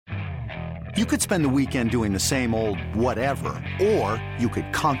You could spend the weekend doing the same old whatever, or you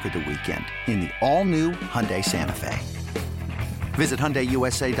could conquer the weekend in the all-new Hyundai Santa Fe. Visit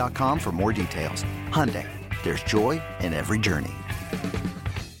HyundaiUSA.com for more details. Hyundai, there's joy in every journey.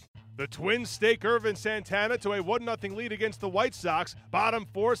 The Twins stake Ervin Santana to a 1-0 lead against the White Sox. Bottom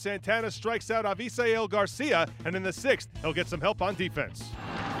four, Santana strikes out Avisail Garcia, and in the sixth, he'll get some help on defense.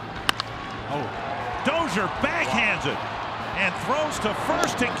 Dozier backhands it and throws to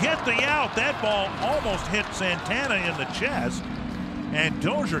first to get the out. That ball almost hit Santana in the chest. And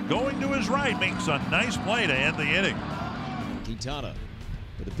Dozier going to his right makes a nice play to end the inning. Quintana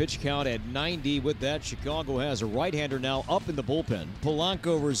with a pitch count at 90. With that, Chicago has a right-hander now up in the bullpen.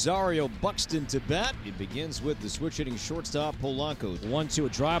 Polanco, Rosario, Buxton to bat. It begins with the switch-hitting shortstop, Polanco. 1-2, a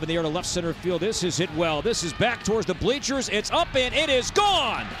drive in the air to left center field. This is hit well. This is back towards the bleachers. It's up and it is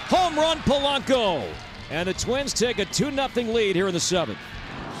gone. Home run, Polanco. And the Twins take a 2-0 lead here in the seventh.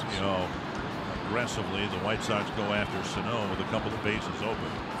 Aggressively, the White Sox go after Sano with a couple of bases open.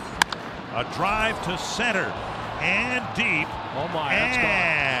 A drive to center and deep. Oh my,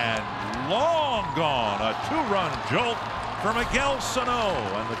 and long gone. A two-run jolt for Miguel Sano,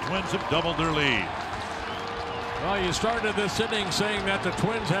 and the Twins have doubled their lead. Well, you started this inning saying that the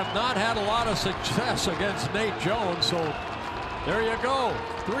Twins have not had a lot of success against Nate Jones, so there you go.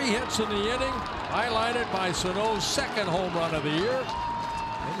 3 hits in the inning, highlighted by Sano's second home run of the year.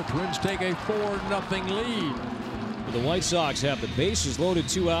 And the Twins take a 4-0 lead. The White Sox have the bases loaded,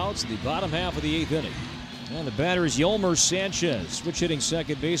 2 outs in the bottom half of the 8th inning. And the batter is Yolmer Sanchez, switch hitting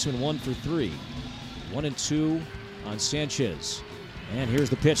second baseman, 1 for 3. 1-2 on Sanchez. And here's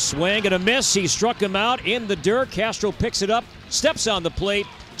the pitch, swing and a miss. He struck him out in the dirt. Castro picks it up, steps on the plate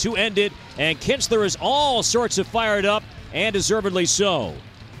to end it, and Kinsler is all sorts of fired up, and deservedly so.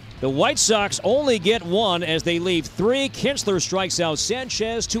 The White Sox only get 1 as they leave 3. Kinsler strikes out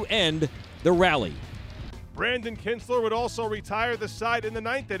Sanchez to end the rally. Brandon Kinsler would also retire the side in the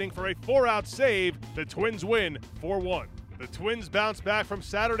 9th inning for a 4-out save. The Twins win 4-1. The Twins bounce back from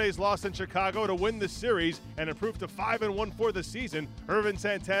Saturday's loss in Chicago to win the series and improve to 5-1 for the season. Ervin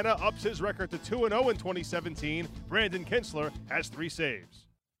Santana ups his record to 2-0 in 2017. Brandon Kinsler has 3 saves.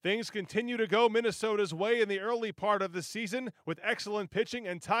 Things continue to go Minnesota's way in the early part of the season. With excellent pitching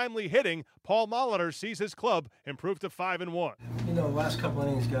and timely hitting, Paul Molitor sees his club improve to 5-1. The last couple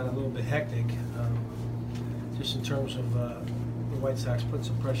innings got a little bit hectic. Just in terms of the White Sox put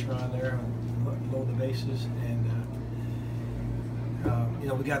some pressure on there and load the bases, and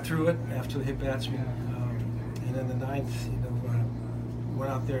we got through it after the hit batsman, and then the 9th,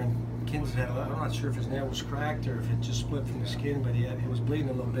 went out there and Kinsler had I'm not sure if his nail was cracked or if it just split from the skin, but he was bleeding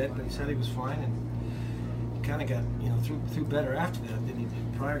a little bit, but he said he was fine, and he kind of got through better after that than he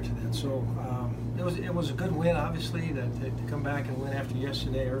did prior to that. So it was a good win, obviously, to come back and win after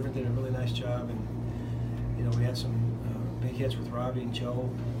yesterday. Ervin did a really nice job, and we had some big hits with Robbie and Joe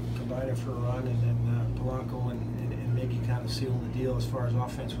combining for a run, and then Polanco and Miggy kind of sealed the deal as far as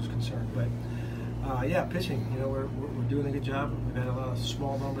offense was concerned. But pitching, we're doing a good job. We've had a lot of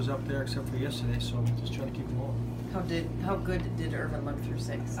small numbers up there except for yesterday, so we're just trying to keep them going. How good did Ervin look through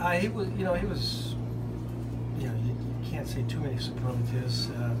 6? He was, you can't say too many superlatives,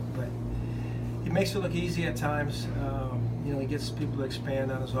 but he makes it look easy at times. He gets people to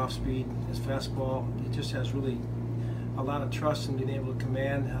expand on his off-speed, his fastball. He just has really a lot of trust in being able to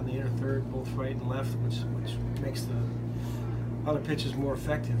command on the inner third, both right and left, which makes the other pitches more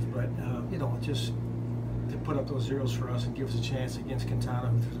effective. But, just to put up those zeros for us and give us a chance against Quintana,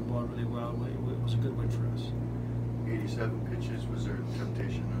 who threw the ball really well, it was a good win for us. 87 pitches, was there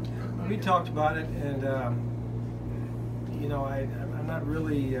temptation? We talked about it, and, I'm not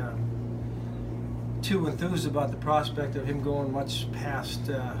really too enthused about the prospect of him going much past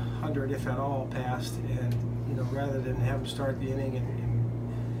 100, if at all past, and rather than have him start the inning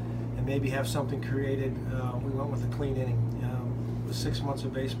and maybe have something created, we went with a clean inning. With 6 months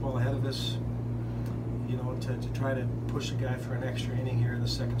of baseball ahead of us, to try to push a guy for an extra inning here in the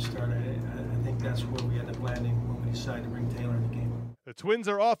second start, I think that's where we end up landing when we decide to bring Taylor in the game. The Twins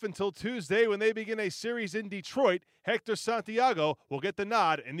are off until Tuesday when they begin a series in Detroit. Hector Santiago will get the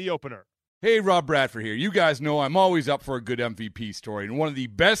nod in the opener. Hey, Rob Bradford here. You guys know I'm always up for a good MVP story, and one of the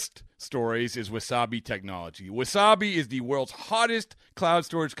best stories is Wasabi Technology. Wasabi is the world's hottest cloud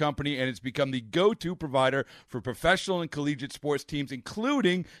storage company, and it's become the go-to provider for professional and collegiate sports teams,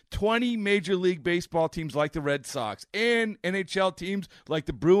 including 20 Major League Baseball teams like the Red Sox and NHL teams like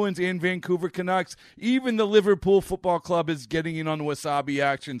the Bruins and Vancouver Canucks. Even the Liverpool Football Club is getting in on the Wasabi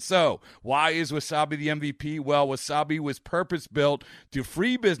action. So, why is Wasabi the MVP? Well, Wasabi was purpose-built to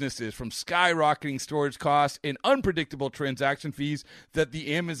free businesses from skyrocketing storage costs and unpredictable transaction fees that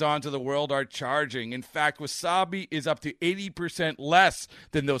the Amazons of of the world are charging. In fact, Wasabi is up to 80% less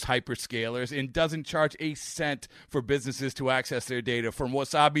than those hyperscalers and doesn't charge a cent for businesses to access their data. From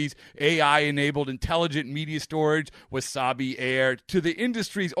Wasabi's AI-enabled intelligent media storage, Wasabi Air, to the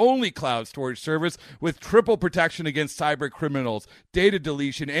industry's only cloud storage service with triple protection against cyber criminals, data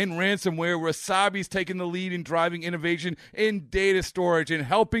deletion, and ransomware, Wasabi's taken the lead in driving innovation in data storage and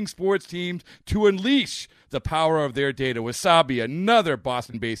helping sports teams to unleash the power of their data. Wasabi, another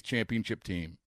Boston-based championship team.